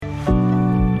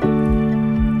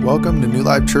Welcome to New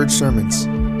Life Church Sermons.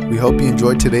 We hope you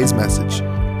enjoyed today's message.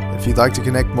 If you'd like to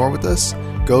connect more with us,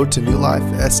 go to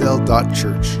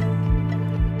newlifesl.church.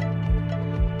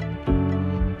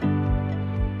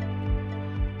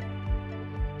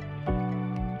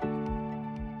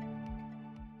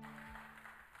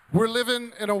 We're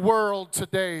living in a world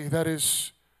today that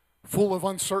is full of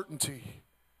uncertainty,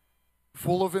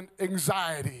 full of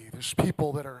anxiety. There's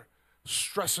people that are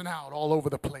stressing out all over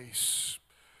the place.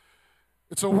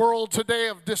 It's a world today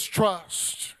of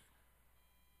distrust,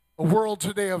 a world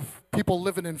today of people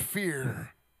living in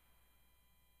fear.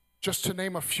 Just to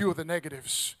name a few of the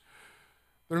negatives.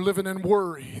 They're living in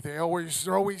worry. They're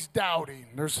always doubting.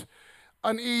 There's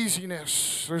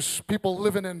uneasiness. There's people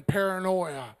living in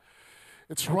paranoia.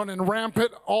 It's running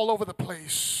rampant all over the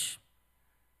place.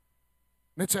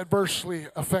 And it's adversely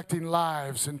affecting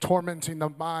lives and tormenting the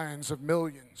minds of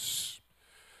millions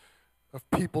of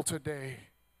people today.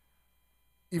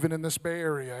 Even in this Bay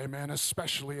Area, amen,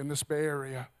 especially in this Bay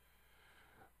Area.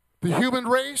 The human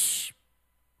race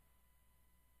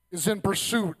is in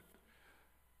pursuit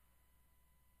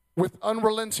with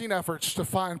unrelenting efforts to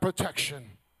find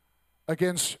protection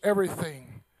against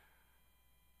everything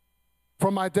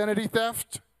from identity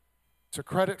theft to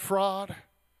credit fraud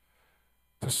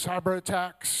to cyber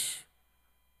attacks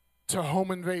to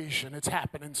home invasion. It's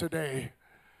happening today.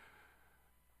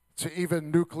 To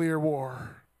even nuclear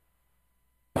war.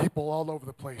 People all over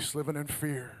the place living in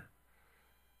fear.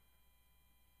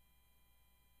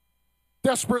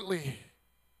 Desperately,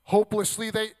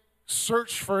 hopelessly, they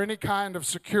search for any kind of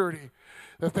security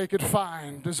that they could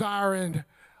find, desiring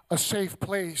a safe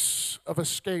place of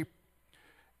escape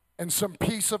and some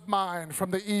peace of mind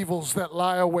from the evils that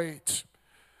lie await.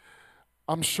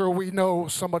 I'm sure we know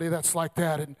somebody that's like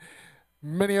that, and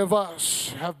many of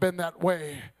us have been that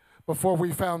way before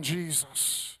we found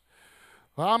Jesus.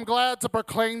 I'm glad to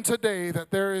proclaim today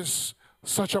that there is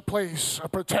such a place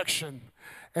of protection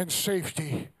and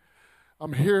safety.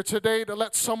 I'm here today to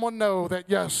let someone know that,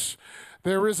 yes,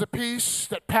 there is a peace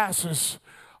that passes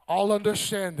all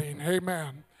understanding.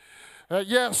 Amen.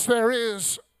 Yes, there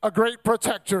is a great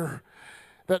protector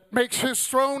that makes his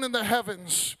throne in the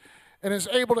heavens and is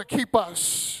able to keep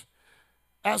us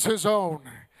as his own.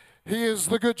 He is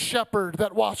the good shepherd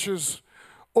that watches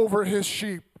over his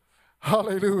sheep.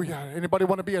 Hallelujah. Anybody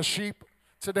want to be a sheep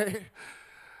today?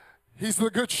 He's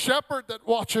the good shepherd that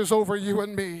watches over you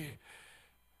and me.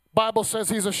 Bible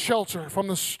says he's a shelter from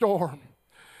the storm.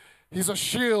 He's a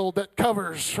shield that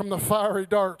covers from the fiery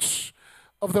darts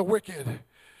of the wicked.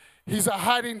 He's a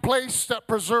hiding place that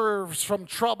preserves from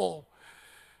trouble.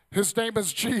 His name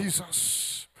is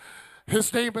Jesus.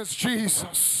 His name is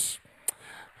Jesus.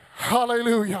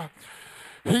 Hallelujah.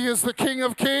 He is the King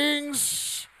of Kings.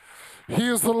 He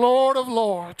is the Lord of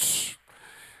Lords,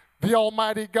 the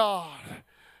Almighty God,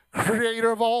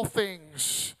 creator of all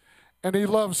things, and he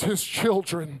loves his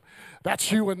children.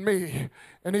 That's you and me.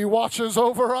 And he watches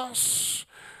over us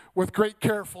with great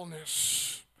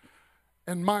carefulness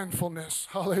and mindfulness.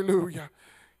 Hallelujah.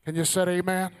 Can you say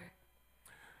amen?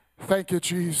 Thank you,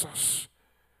 Jesus.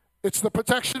 It's the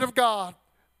protection of God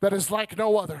that is like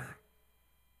no other.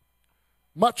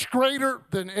 Much greater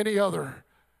than any other.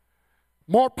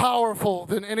 More powerful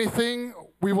than anything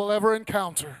we will ever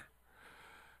encounter.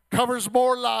 Covers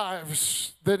more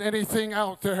lives than anything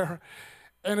out there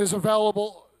and is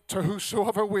available to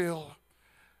whosoever will.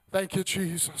 Thank you,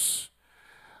 Jesus.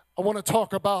 I want to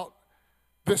talk about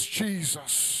this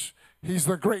Jesus. He's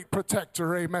the great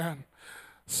protector, amen.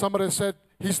 Somebody said,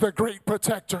 he's the great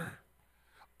protector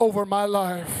over my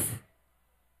life.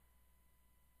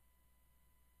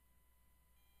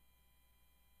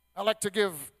 I like to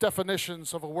give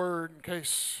definitions of a word in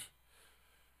case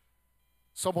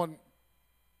someone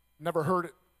never heard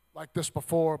it like this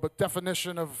before, but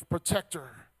definition of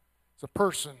protector is a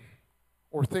person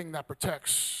or thing that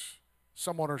protects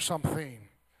someone or something.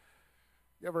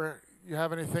 You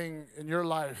have anything in your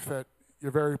life that you're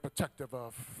very protective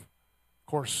of? Of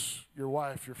course, your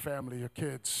wife, your family, your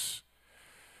kids.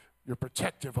 You're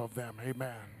protective of them,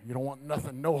 amen. You don't want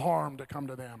nothing, no harm to come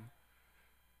to them.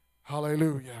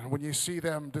 Hallelujah. And when you see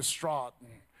them distraught and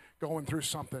going through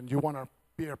something, you want to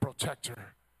be a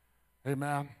protector.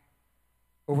 Amen.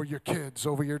 Over your kids,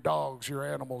 over your dogs, your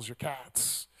animals, your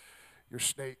cats, your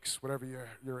snakes, whatever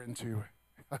you're into.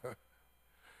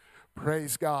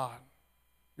 Praise God.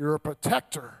 You're a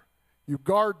protector. You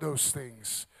guard those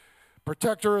things.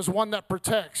 Protector is one that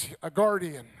protects, a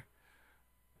guardian.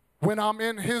 When I'm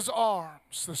in his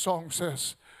arms, the song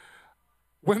says,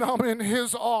 when I'm in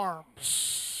his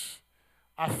arms,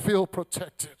 I feel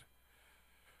protected.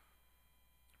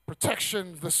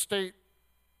 Protection, the state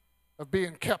of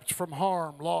being kept from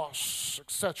harm, loss,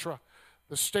 etc.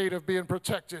 The state of being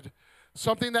protected.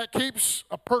 Something that keeps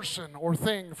a person or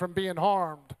thing from being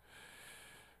harmed.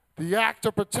 The act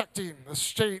of protecting, the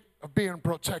state of being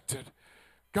protected.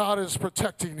 God is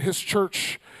protecting His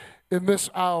church in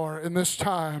this hour, in this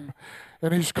time,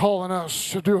 and He's calling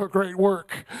us to do a great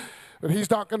work. But He's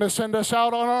not going to send us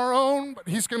out on our own, but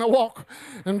He's going to walk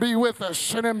and be with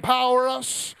us and empower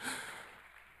us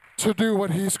to do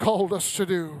what He's called us to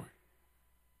do.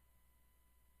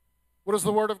 What does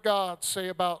the Word of God say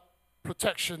about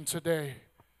protection today?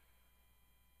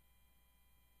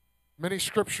 Many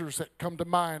scriptures that come to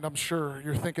mind, I'm sure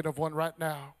you're thinking of one right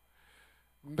now.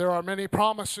 There are many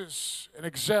promises and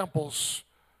examples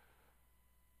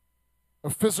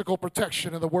of physical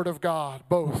protection in the Word of God,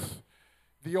 both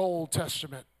the Old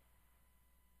Testament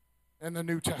and the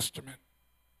New Testament.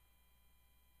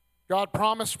 God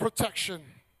promised protection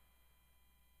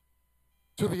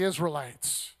to the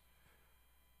Israelites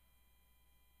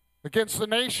against the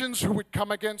nations who would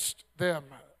come against them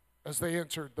as they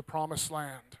entered the Promised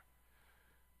Land.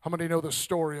 How many know the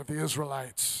story of the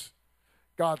Israelites,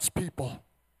 God's people?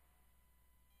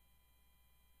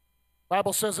 The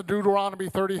Bible says in Deuteronomy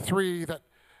 33 that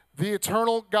the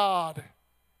eternal God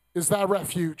is thy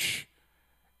refuge,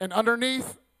 and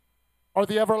underneath are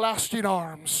the everlasting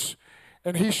arms,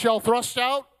 and He shall thrust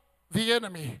out the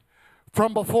enemy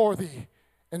from before thee,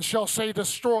 and shall say,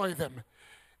 destroy them.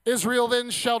 Israel then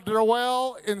shall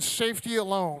dwell in safety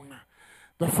alone.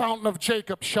 The fountain of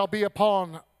Jacob shall be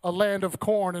upon a land of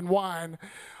corn and wine.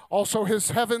 Also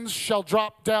his heavens shall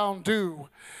drop down dew.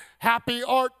 Happy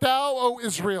art thou, O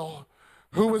Israel,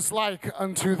 who is like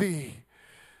unto thee.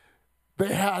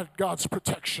 They had God's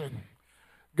protection.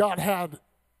 God had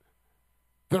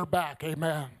their back,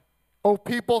 amen. O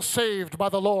people saved by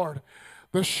the Lord,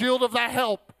 the shield of thy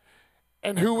help,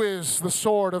 and who is the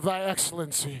sword of thy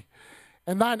excellency.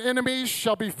 And thine enemies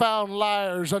shall be found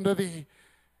liars unto thee,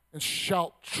 and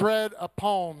shalt tread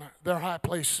upon their high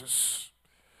places.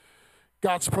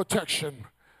 God's protection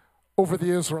over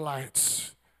the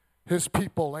Israelites, His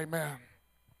people, amen.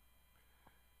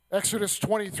 Exodus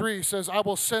 23 says, I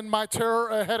will send my terror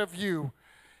ahead of you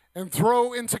and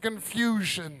throw into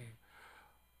confusion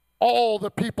all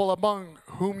the people among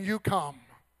whom you come.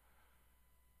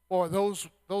 Or those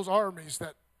armies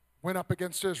that went up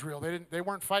against Israel, they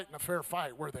weren't fighting a fair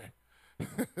fight, were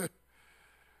they?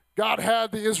 God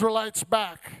had the Israelites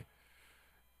back.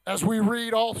 As we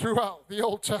read all throughout the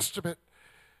Old Testament,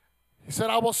 He said,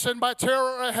 I will send my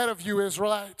terror ahead of you,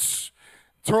 Israelites.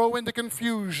 Throw into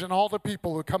confusion all the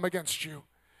people who come against you.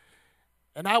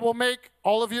 And I will make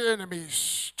all of your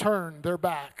enemies turn their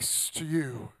backs to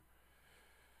you.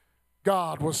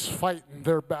 God was fighting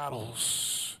their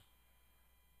battles.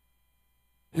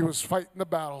 He was fighting the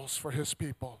battles for His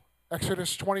people.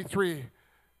 Exodus 23.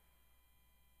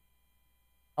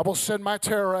 I will send my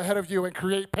terror ahead of you and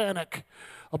create panic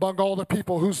among all the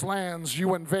people whose lands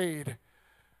you invade.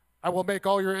 I will make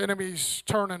all your enemies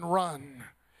turn and run.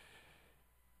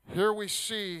 Here we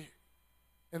see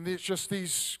in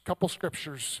these couple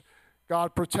scriptures,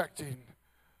 God protecting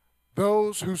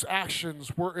those whose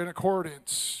actions were in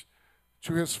accordance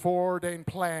to His foreordained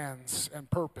plans and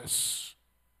purpose.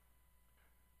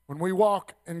 When we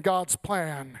walk in God's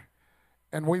plan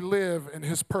and we live in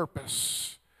His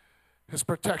purpose, His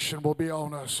protection will be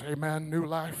on us. Amen. New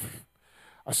life.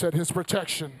 I said His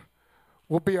protection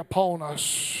will be upon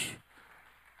us.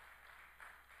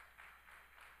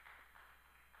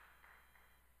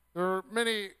 There are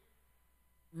many,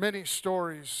 many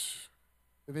stories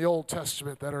in the Old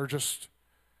Testament that are just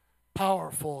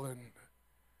powerful, and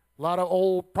a lot of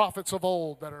old prophets of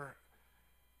old that are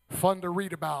fun to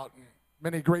read about, and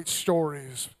many great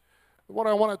stories. What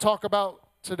I want to talk about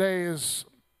today is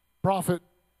a prophet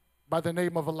by the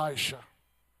name of Elisha.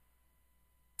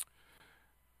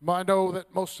 I know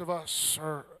that most of us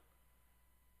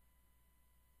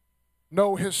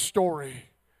know his story.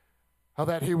 How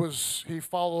that he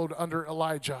followed under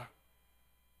Elijah.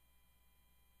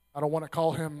 I don't want to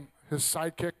call him his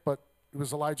sidekick, but he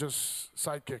was Elijah's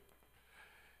sidekick.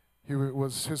 He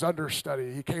was his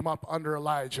understudy. He came up under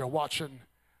Elijah, watching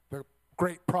the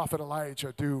great prophet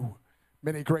Elijah do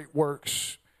many great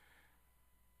works.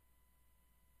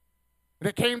 And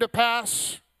it came to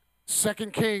pass, 2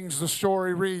 Kings, the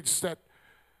story reads, that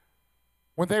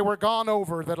when they were gone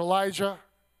over, that Elijah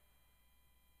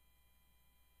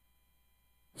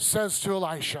says to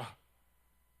Elisha,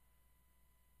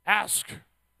 ask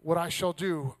what I shall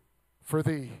do for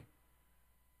thee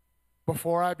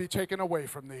before I be taken away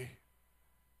from thee.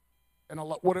 And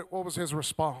what was his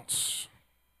response?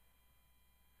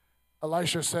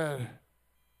 Elisha said,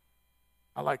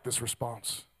 I like this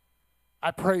response.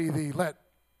 I pray thee, let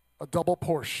a double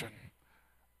portion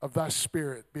of thy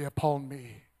spirit be upon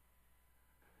me.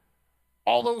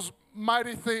 All those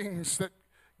mighty things that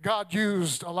God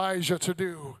used Elijah to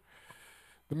do,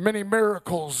 the many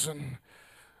miracles and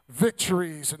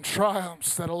victories and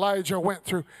triumphs that Elijah went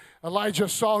through, Elijah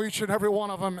saw each and every one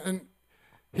of them, and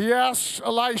he asked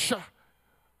Elisha,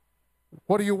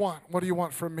 what do you want? What do you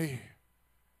want from me?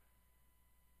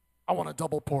 I want a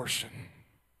double portion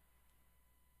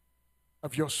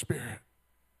of your spirit.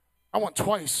 I want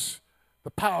twice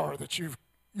the power that you've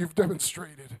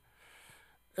demonstrated.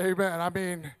 Amen. I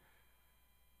mean,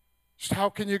 just how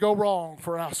can you go wrong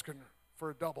for asking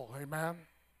for a double? Amen.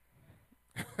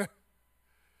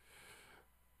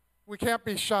 We can't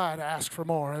be shy to ask for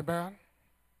more. Amen.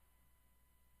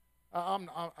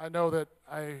 I know that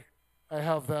I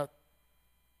have that.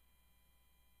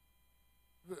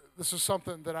 This is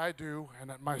something that I do, and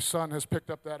that my son has picked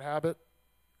up that habit.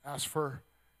 Ask for,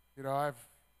 I've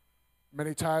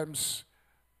many times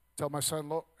tell my son,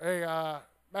 look, hey,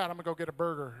 Matt, I'm going to go get a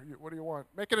burger. What do you want?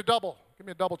 Make it a double. Give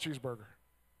me a double cheeseburger.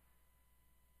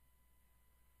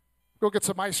 Go get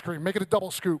some ice cream. Make it a double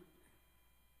scoop.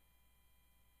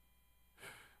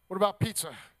 What about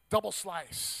pizza? Double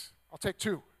slice. I'll take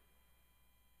 2.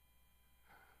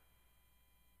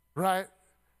 Right?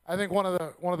 I think one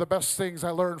of the best things I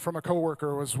learned from a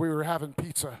coworker was we were having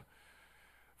pizza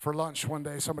for lunch one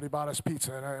day. Somebody bought us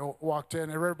pizza, and I walked in,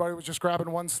 and everybody was just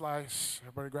grabbing one slice.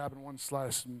 Everybody grabbing one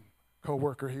slice, and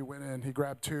coworker, he went in, he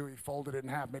grabbed 2, he folded it in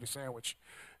half, made a sandwich.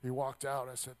 He walked out.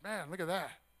 I said, man, look at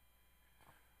that.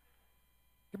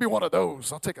 Give me one of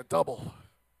those. I'll take a double.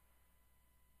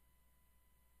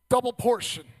 Double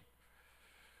portion.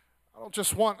 I don't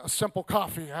just want a simple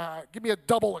coffee. Give me a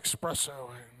double espresso.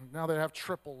 And now they have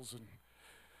triples and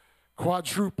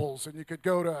quadruples, and you could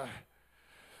go to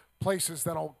places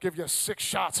that'll give you 6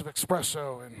 shots of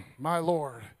espresso, and my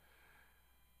Lord,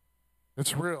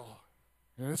 it's real,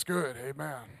 and it's good,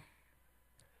 amen.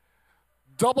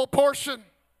 Double portion.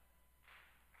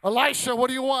 Elisha, what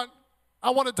do you want?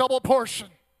 I want a double portion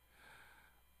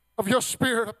of your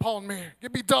spirit upon me.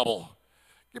 Give me double.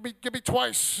 Give me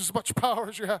twice as much power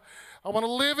as you have. I want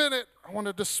to live in it. I want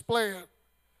to display it.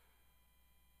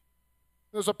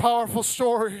 There's a powerful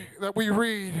story that we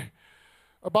read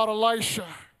about Elisha,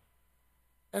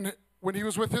 and when he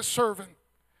was with his servant,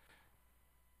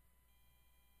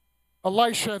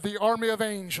 Elisha, the army of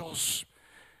angels.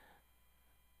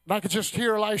 And I could just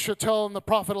hear Elisha telling the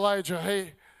prophet Elijah,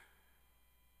 hey,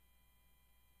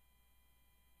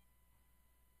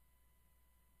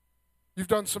 you've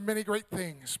done some many great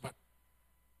things, but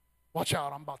watch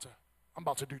out, I'm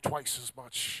about to do twice as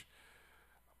much.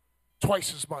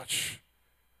 Twice as much.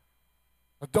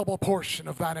 A double portion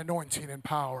of that anointing and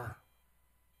power.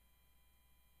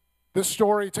 This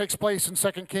story takes place in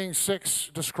 2 Kings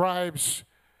 6, describes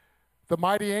the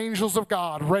mighty angels of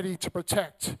God ready to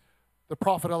protect the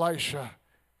prophet Elisha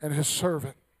and his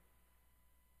servant.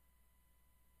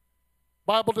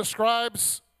 The Bible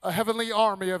describes a heavenly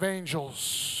army of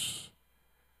angels.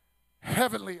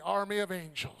 Heavenly army of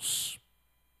angels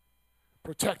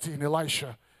protecting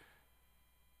Elisha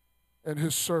and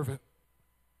his servant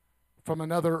from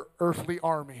another earthly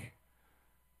army.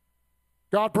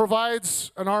 God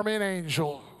provides an army of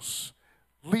angels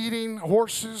leading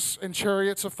horses and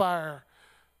chariots of fire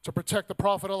to protect the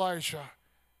prophet Elisha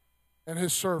and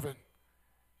his servant.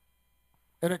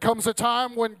 And it comes a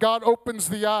time when God opens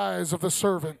the eyes of the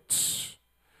servants.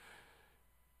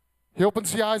 He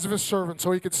opens the eyes of his servant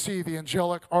so he could see the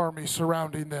angelic army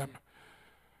surrounding them.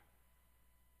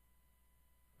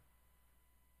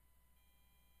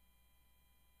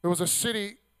 There was a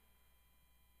city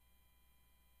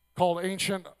called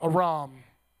ancient Aram.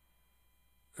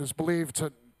 It is believed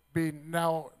to be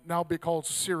now be called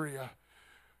Syria.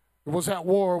 It was at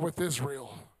war with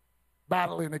Israel,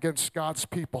 battling against God's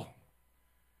people.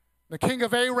 The king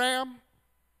of Aram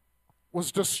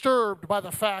was disturbed by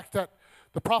the fact that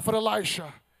the prophet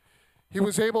Elisha, he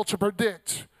was able to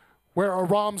predict where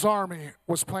Aram's army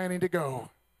was planning to go.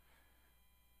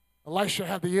 Elisha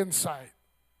had the insight.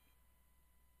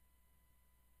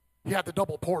 He had the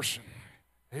double portion.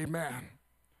 Amen.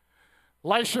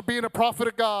 Elisha, being a prophet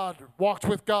of God, walked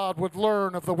with God, would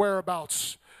learn of the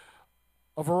whereabouts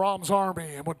of Aram's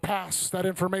army and would pass that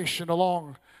information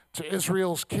along to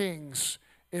Israel's kings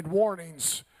in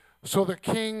warnings so the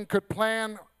king could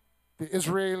plan the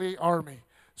Israeli army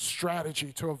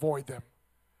strategy to avoid them.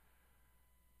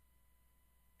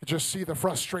 You just see the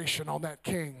frustration on that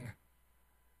king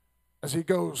as he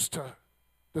goes to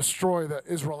destroy the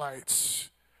Israelites.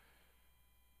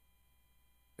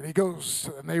 And he goes,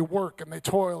 and they work, and they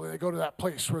toil, and they go to that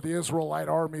place where the Israelite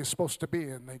army is supposed to be,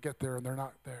 and they get there, and they're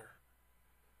not there.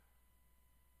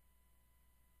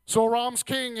 So Aram's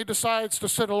king, he decides to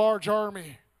send a large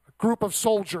army, a group of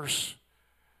soldiers,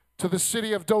 to the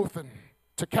city of Dothan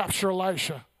to capture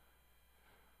Elisha,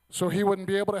 so he wouldn't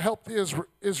be able to help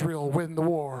Israel win the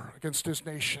war against his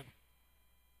nation.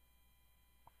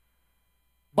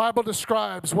 Bible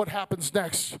describes what happens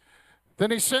next. Then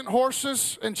he sent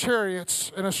horses and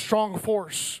chariots and a strong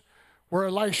force where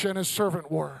Elisha and his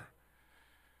servant were.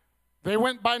 They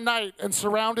went by night and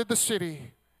surrounded the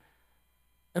city.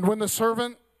 And when the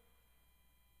servant,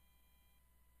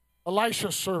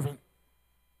 Elisha's servant,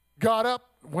 got up,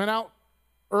 went out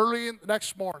early in the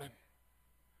next morning,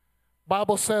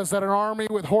 Bible says that an army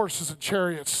with horses and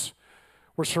chariots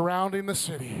were surrounding the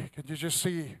city. Could you just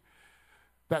see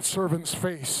that servant's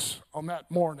face on that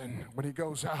morning when he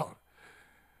goes out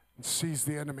and sees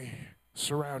the enemy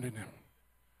surrounding him?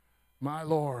 My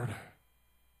Lord.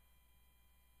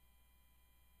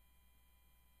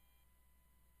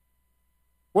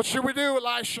 What should we do,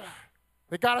 Elisha?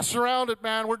 They got us surrounded,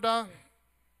 man. We're done.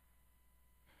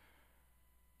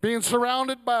 Being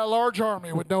surrounded by a large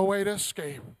army with no way to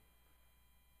escape.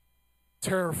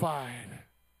 Terrified.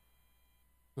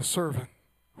 The servant,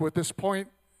 who at this point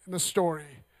in the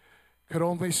story could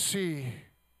only see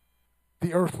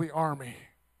the earthly army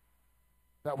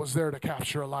that was there to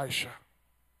capture Elisha.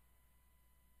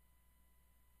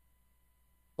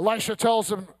 Elisha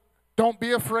tells him, don't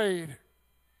be afraid.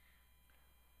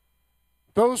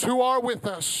 Those who are with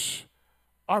us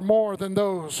are more than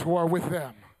those who are with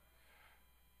them.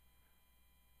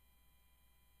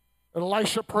 And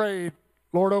Elisha prayed,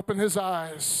 Lord, open his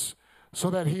eyes so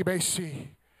that he may see.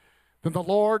 Then the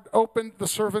Lord opened the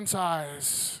servant's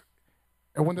eyes,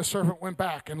 and when the servant went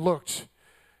back and looked,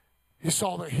 he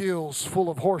saw the hills full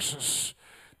of horses,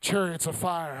 chariots of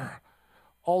fire,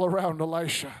 all around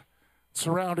Elisha,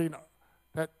 surrounding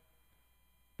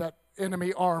that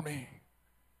enemy army.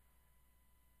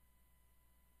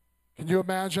 Can you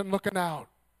imagine looking out,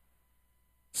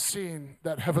 seeing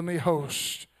that heavenly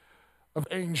host of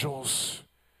angels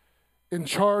in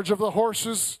charge of the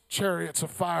horses, chariots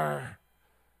of fire?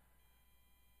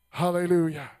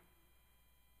 Hallelujah.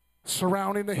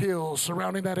 Surrounding the hills,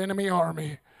 surrounding that enemy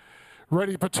army,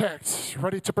 ready to protect,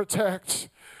 ready to protect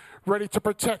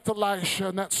Elisha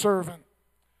and that servant.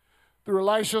 Through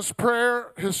Elisha's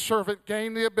prayer, his servant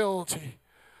gained the ability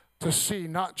to see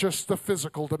not just the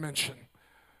physical dimension,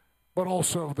 but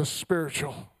also the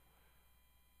spiritual.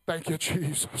 Thank you,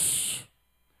 Jesus.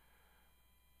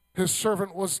 His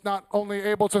servant was not only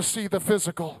able to see the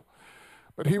physical,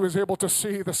 but he was able to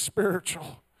see the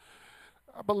spiritual.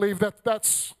 I believe that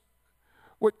that's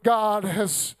what God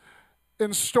has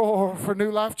in store for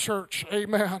New Life Church.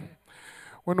 Amen.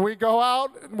 When we go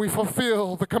out and we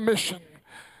fulfill the commission,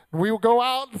 we will go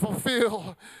out and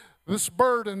fulfill this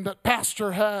burden that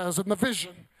Pastor has and the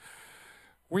vision.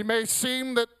 We may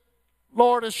seem that,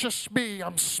 Lord, it's just me.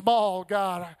 I'm small,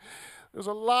 God. There's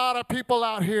a lot of people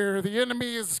out here. The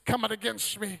enemy is coming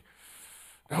against me.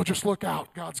 Now just look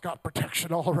out. God's got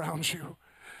protection all around you.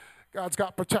 God's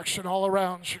got protection all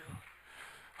around you.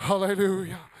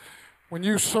 Hallelujah. When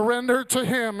you surrendered to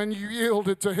him and you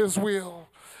yielded to his will,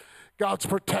 God's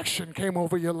protection came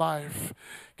over your life.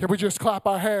 Can we just clap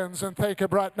our hands and thank him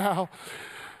right now?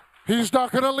 He's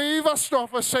not going to leave us nor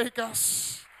forsake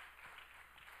us.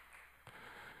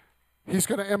 He's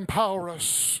going to empower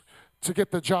us to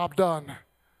get the job done.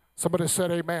 Somebody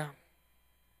said amen.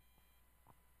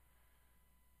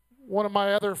 One of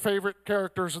my other favorite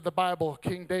characters in the Bible,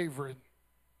 King David,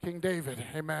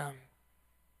 amen.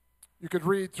 You could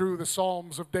read through the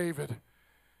Psalms of David,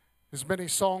 his many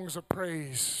songs of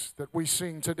praise that we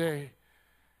sing today.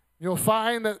 You'll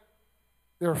find that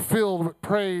they're filled with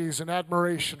praise and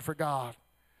admiration for God.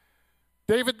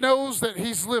 David knows that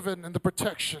he's living in the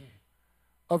protection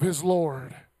of his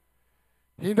Lord.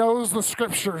 He knows the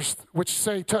scriptures which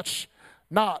say, touch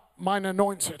not mine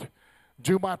anointed,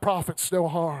 do my prophets no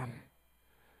harm.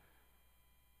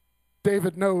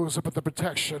 David knows about the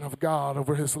protection of God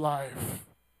over his life.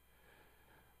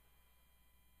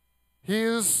 He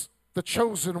is the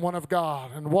chosen one of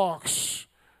God and walks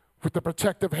with the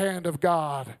protective hand of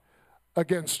God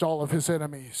against all of his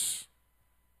enemies.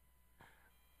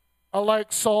 I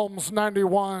like Psalms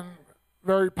 91,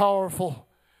 very powerful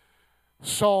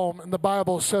psalm, and the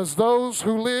Bible says, those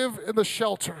who live in the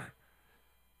shelter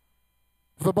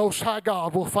of the Most High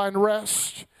God will find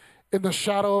rest in the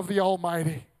shadow of the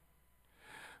Almighty.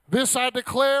 This I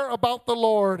declare about the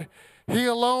Lord, he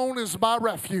alone is my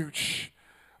refuge,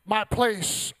 my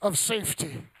place of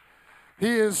safety.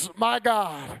 He is my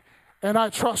God, and I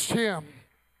trust him.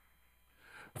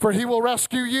 For he will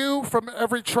rescue you from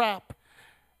every trap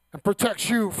and protect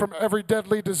you from every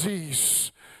deadly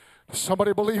disease. Does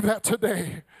somebody believe that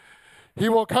today? He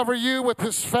will cover you with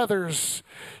his feathers.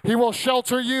 He will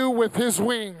shelter you with his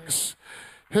wings.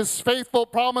 His faithful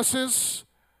promises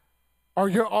are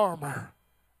your armor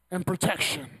and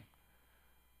protection.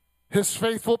 His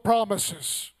faithful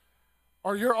promises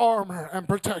are your armor and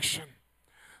protection.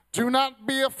 Do not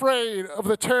be afraid of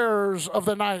the terrors of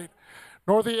the night,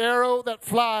 nor the arrow that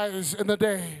flies in the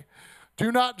day. Do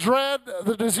not dread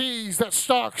the disease that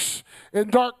stalks in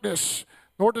darkness,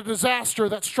 nor the disaster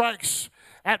that strikes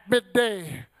at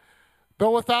midday.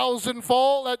 Though 1,000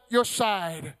 fall at your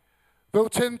side, though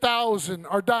 10,000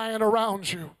 are dying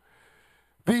around you,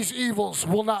 these evils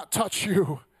will not touch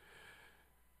you.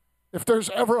 If there's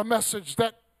ever a message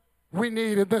that we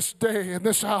need in this day, in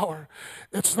this hour,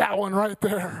 it's that one right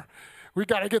there. We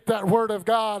got to get that word of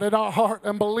God in our heart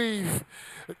and believe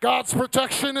that God's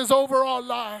protection is over our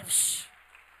lives.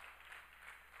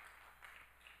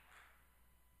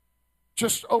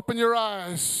 Just open your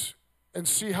eyes and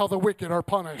see how the wicked are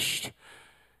punished.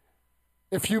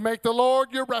 If you make the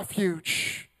Lord your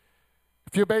refuge,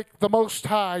 if you make the Most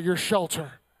High your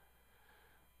shelter,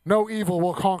 no evil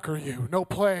will conquer you. No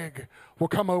plague will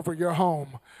come over your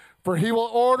home. For he will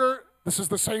order, this is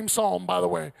the same psalm, by the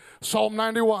way, Psalm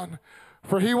 91.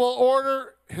 For he will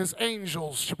order his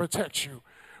angels to protect you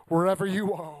wherever you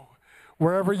go,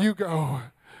 wherever you go,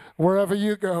 wherever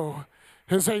you go.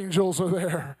 His angels are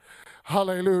there.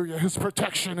 Hallelujah. His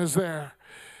protection is there.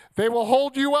 They will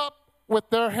hold you up with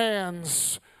their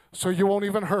hands so you won't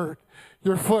even hurt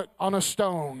your foot on a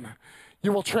stone.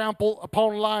 You will trample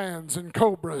upon lions and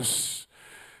cobras.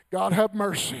 God have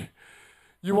mercy.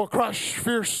 You will crush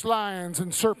fierce lions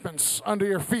and serpents under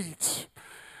your feet.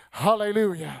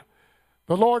 Hallelujah.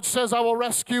 The Lord says, I will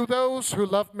rescue those who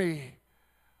love me.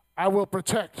 I will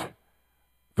protect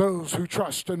those who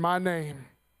trust in my name.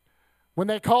 When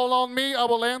they call on me, I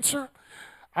will answer.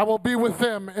 I will be with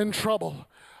them in trouble.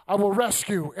 I will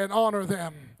rescue and honor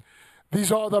them.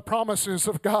 These are the promises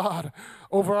of God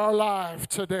over our life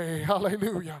today.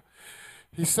 Hallelujah.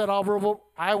 He said, I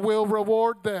will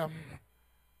reward them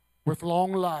with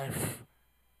long life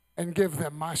and give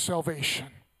them my salvation.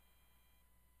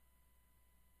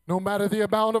 No matter the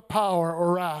amount of power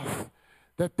or wrath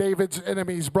that David's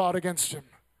enemies brought against him,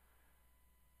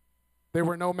 they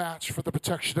were no match for the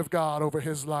protection of God over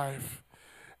his life.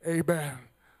 Amen.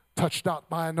 Touch not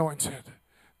my anointed.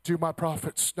 Do my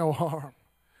prophets no harm.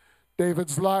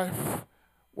 David's life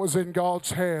was in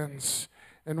God's hands,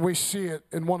 and we see it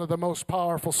in one of the most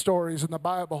powerful stories in the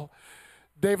Bible.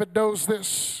 David knows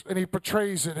this, and he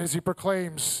portrays it as he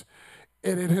proclaims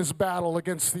it in his battle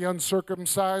against the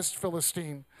uncircumcised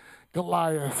Philistine,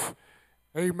 Goliath.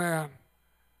 Amen.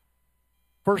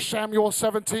 1 Samuel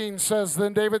 17 says,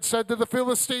 Then David said to the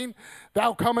Philistine,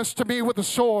 Thou comest to me with a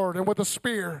sword and with a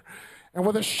spear and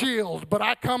with a shield, but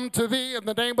I come to thee in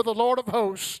the name of the Lord of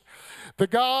hosts, the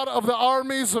God of the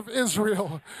armies of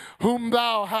Israel, whom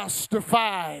thou hast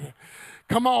defied.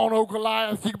 Come on, O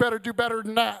Goliath, you better do better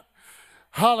than that.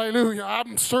 Hallelujah.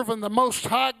 I'm serving the Most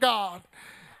High God.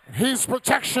 His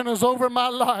protection is over my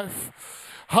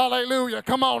life. Hallelujah.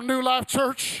 Come on, New Life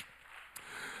Church.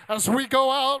 As we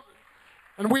go out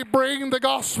and we bring the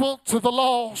gospel to the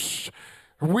lost,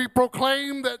 we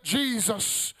proclaim that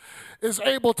Jesus is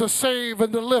able to save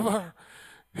and deliver.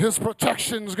 His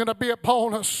protection is going to be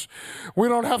upon us. We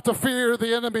don't have to fear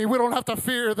the enemy. We don't have to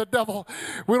fear the devil.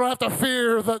 We don't have to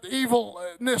fear the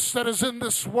evilness that is in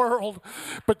this world.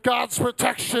 But God's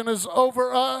protection is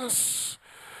over us.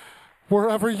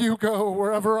 Wherever you go,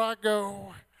 wherever I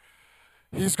go,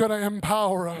 He's going to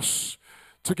empower us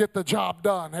to get the job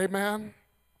done. Amen.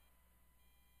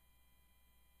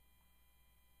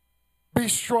 Be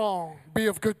strong. Be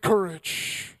of good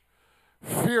courage.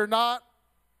 Fear not,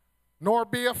 nor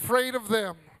be afraid of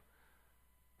them.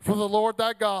 For the Lord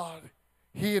thy God,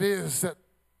 He it is that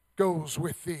goes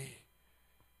with thee.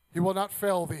 He will not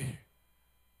fail thee.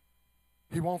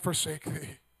 He won't forsake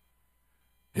thee.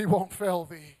 He won't fail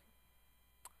thee.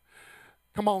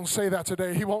 Come on, say that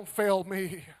today. He won't fail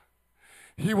me.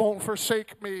 He won't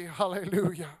forsake me.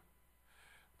 Hallelujah.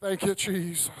 Thank you,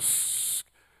 Jesus.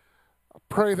 I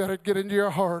pray that it get into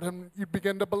your heart and you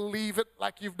begin to believe it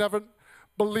like you've never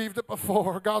believed it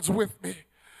before. God's with me.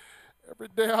 Every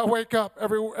day I wake up,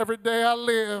 every day I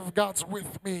live, God's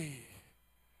with me.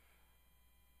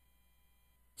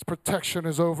 His protection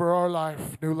is over our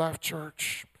life, New Life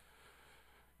Church.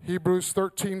 Hebrews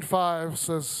 13:5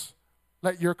 says,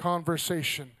 Let your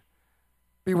conversation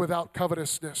be without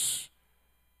covetousness,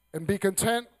 and be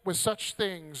content with such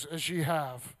things as ye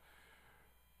have.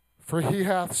 For he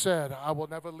hath said, I will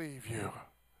never leave you.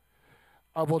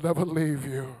 I will never leave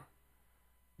you,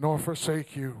 nor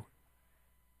forsake you.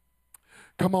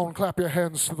 Come on, clap your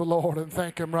hands to the Lord and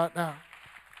thank him right now.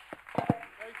 Thank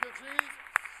you, Jesus.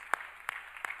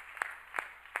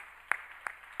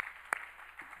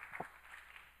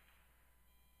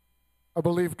 I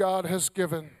believe God has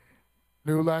given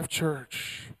New Life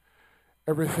Church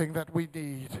everything that we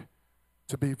need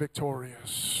to be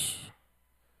victorious.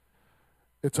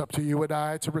 It's up to you and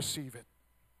I to receive it.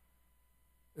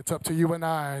 It's up to you and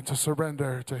I to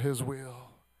surrender to his will.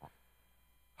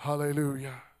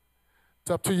 Hallelujah. It's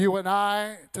up to you and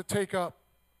I to take up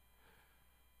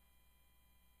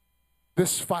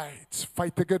this fight.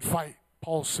 Fight the good fight,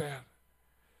 Paul said.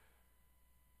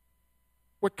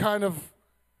 What kind of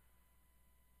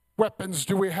weapons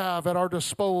do we have at our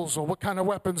disposal? What kind of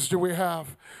weapons do we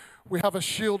have? We have a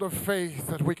shield of faith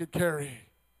that we could carry.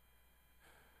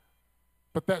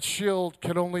 But that shield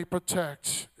can only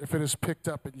protect if it is picked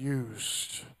up and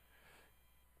used.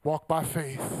 Walk by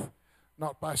faith,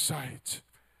 not by sight.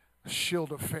 A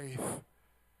shield of faith.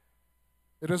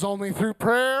 It is only through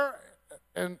prayer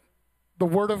and the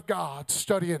Word of God,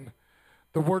 studying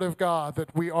the Word of God,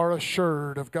 that we are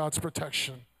assured of God's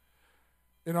protection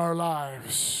in our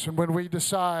lives. And when we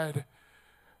decide,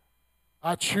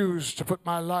 I choose to put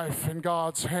my life in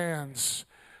God's hands,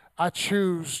 I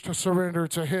choose to surrender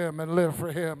to him and live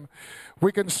for him,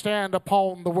 we can stand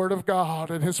upon the Word of God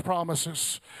and his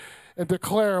promises and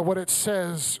declare what it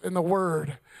says in the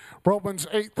Word. Romans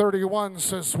 8:31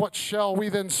 says, what shall we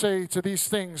then say to these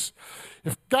things?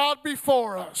 If God be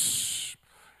for us,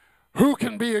 who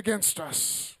can be against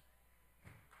us?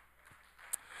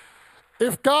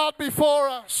 If God be for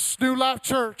us, New Life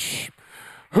Church,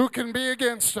 who can be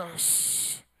against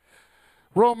us?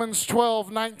 Romans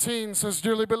 12:19 says,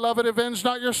 dearly beloved, avenge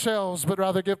not yourselves, but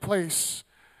rather give place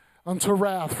unto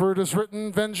wrath. For it is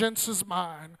written, vengeance is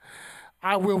mine,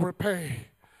 I will repay,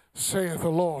 saith the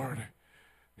Lord.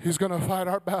 He's going to fight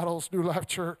our battles, New Life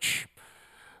Church.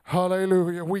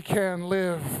 Hallelujah. We can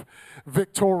live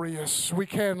victorious. We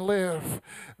can live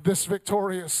this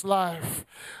victorious life.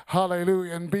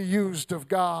 Hallelujah. And be used of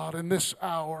God in this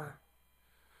hour.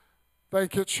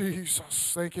 Thank you,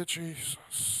 Jesus. Thank you,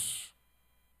 Jesus.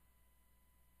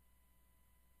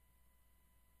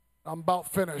 I'm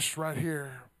about finished right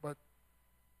here, but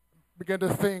begin to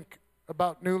think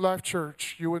about New Life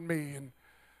Church, you and me, and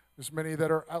there's many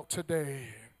that are out today.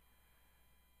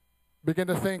 Begin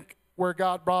to think where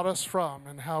God brought us from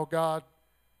and how God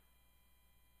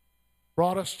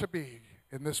brought us to be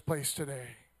in this place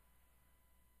today.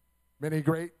 Many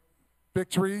great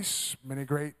victories, many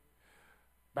great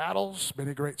battles,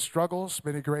 many great struggles,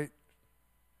 many great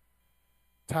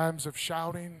times of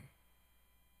shouting.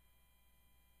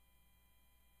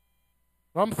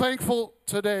 I'm thankful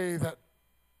today that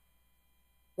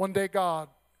one day God,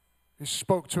 he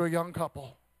spoke to a young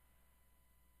couple,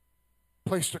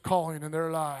 placed a calling in their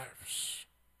lives.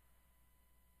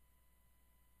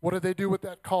 What did they do with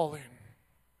that calling?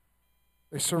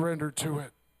 They surrendered to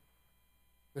it.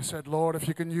 They said, Lord, if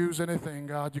you can use anything,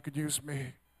 God, you could use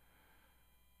me.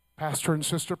 Pastor and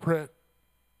Sister Pritt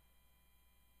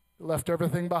left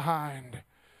everything behind.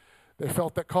 They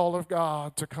felt that call of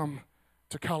God to come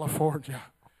to California.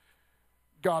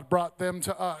 God brought them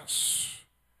to us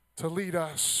to lead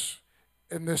us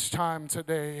in this time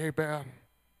today. Amen.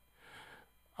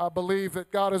 I believe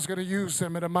that God is going to use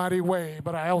them in a mighty way,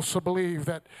 but I also believe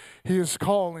that he is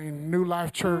calling New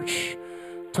Life Church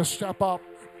to step up.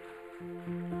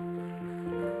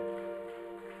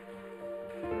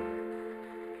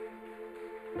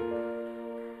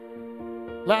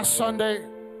 Last Sunday,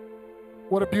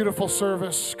 what a beautiful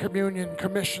service, communion,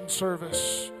 commission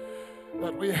service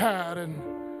that we had. And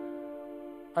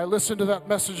I listened to that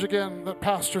message again that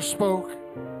Pastor spoke.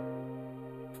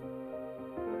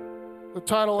 The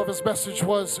title of his message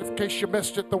was, in case you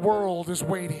missed it, The World is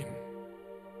Waiting.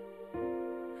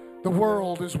 The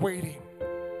world is waiting.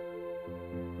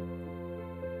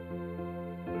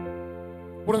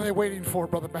 What are they waiting for,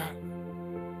 Brother Matt?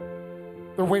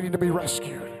 They're waiting to be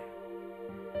rescued.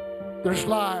 There's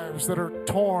lives that are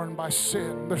torn by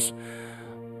sin. There's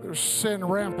sin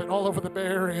rampant all over the Bay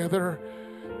Area.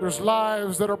 There's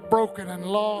lives that are broken and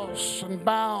lost and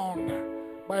bound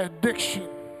by addiction.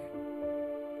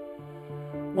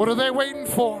 What are they waiting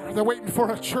for? They're waiting for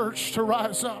a church to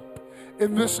rise up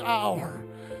in this hour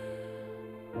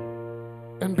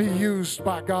and be used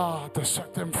by God to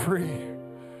set them free.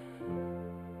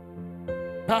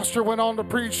 Pastor went on to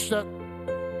preach that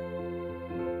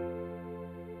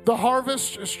The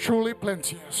harvest is truly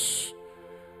plenteous,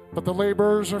 but the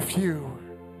laborers are few.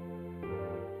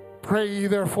 Pray ye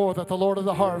therefore that the Lord of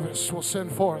the harvest will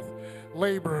send forth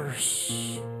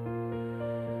laborers.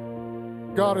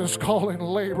 God is calling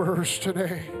laborers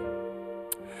today.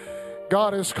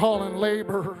 God is calling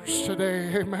laborers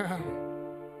today. Amen.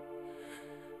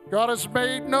 God has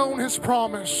made known His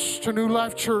promise to New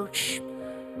Life Church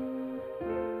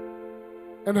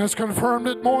and has confirmed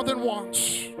it more than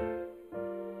once.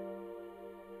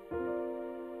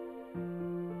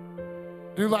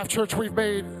 New Life Church, we've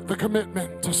made the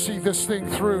commitment to see this thing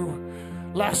through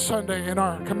last Sunday in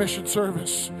our commission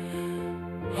service.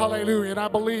 Hallelujah. And I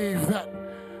believe that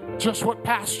just what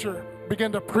Pastor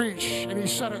began to preach, and he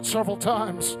said it several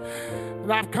times,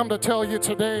 and I've come to tell you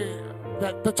today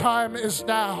that the time is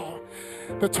now.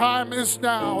 The time is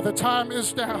now. The time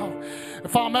is now.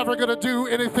 If I'm ever going to do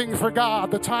anything for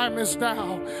God, the time is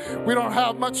now. We don't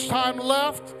have much time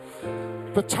left.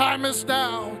 The time is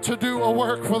now to do a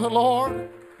work for the Lord.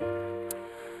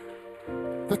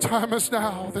 The time is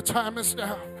now. The time is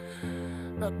now.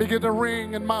 That began to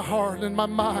ring in my heart, in my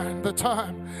mind. The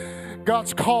time.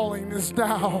 God's calling is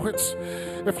now.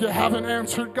 If you haven't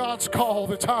answered God's call,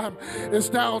 the time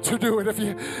is now to do it. If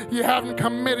you haven't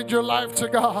committed your life to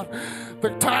God, the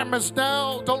time is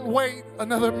now. Don't wait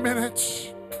another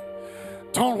minute.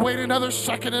 Don't wait another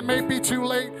second. It may be too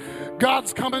late.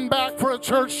 God's coming back for a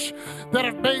church that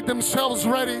have made themselves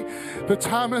ready. The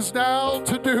time is now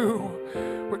to do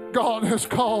what God has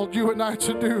called you and I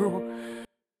to do.